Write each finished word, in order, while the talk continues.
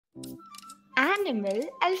Animal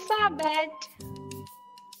alphabet.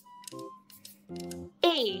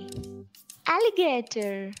 A.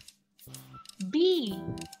 Alligator. B.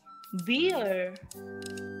 Bear.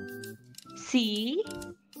 C.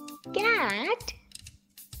 Cat.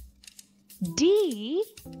 D.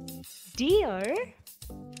 Deer.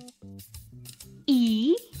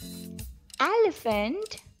 E.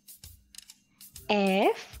 Elephant.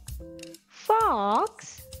 F.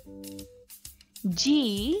 Fox.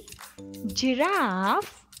 G.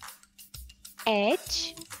 Giraffe.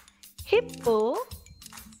 H. Hippo.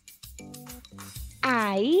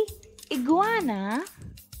 I. Iguana.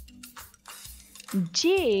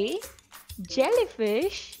 J.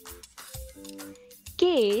 Jellyfish.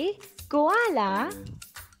 K. Koala.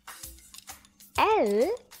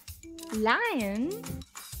 L. Lion.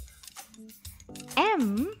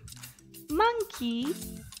 M. Monkey.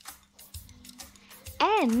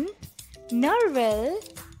 N. Narwhal.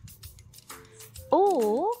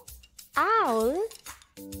 O. Owl.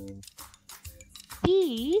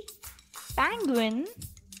 P. Penguin.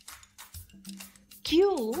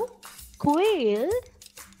 Q. Quail.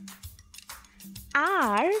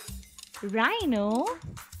 R. Rhino.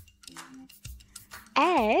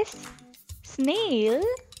 S. Snail.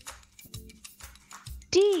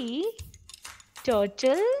 T.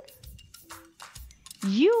 Turtle.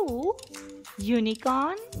 U.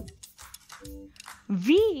 Unicorn.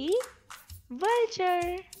 V.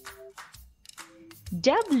 Vulture.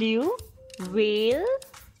 W. Whale.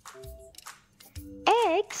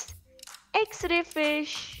 X. X-ray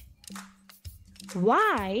fish.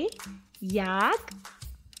 Y. Yak.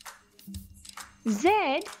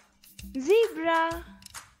 Z. Zebra.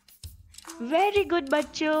 Very good,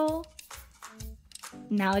 bachcho.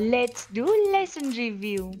 Now let's do lesson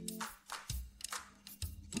review.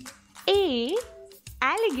 A.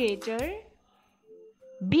 Alligator.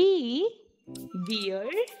 B. Bear.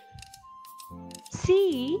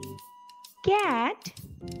 C. Cat.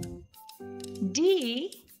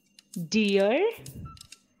 D. Deer.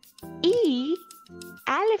 E.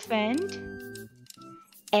 Elephant.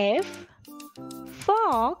 F.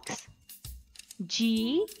 Fox.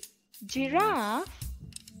 G. Giraffe.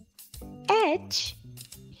 H.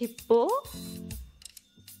 Hippo.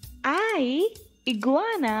 I.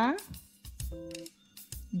 Iguana.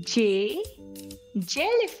 J.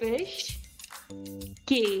 Jellyfish.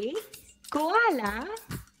 K. Koala.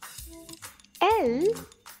 L.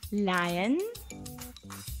 Lion.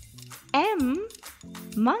 M.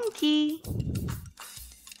 Monkey.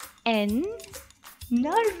 N.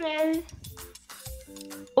 Narwhal.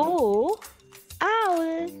 O.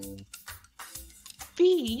 Owl.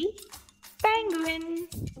 P. Penguin.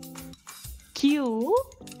 Q.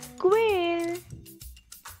 Quail.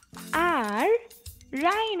 R.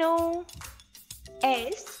 Rhino.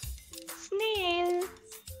 S. Snail.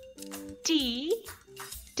 T.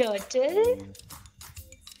 Turtle.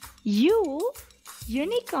 U.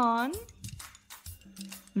 Unicorn.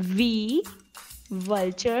 V.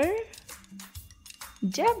 Vulture.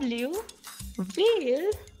 W.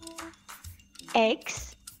 Whale.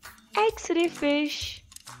 X. X-ray fish.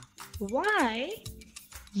 Y.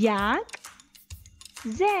 Yak.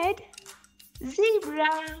 Z.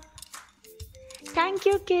 Zebra. Thank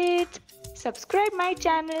you, kids. Subscribe my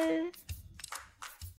channel.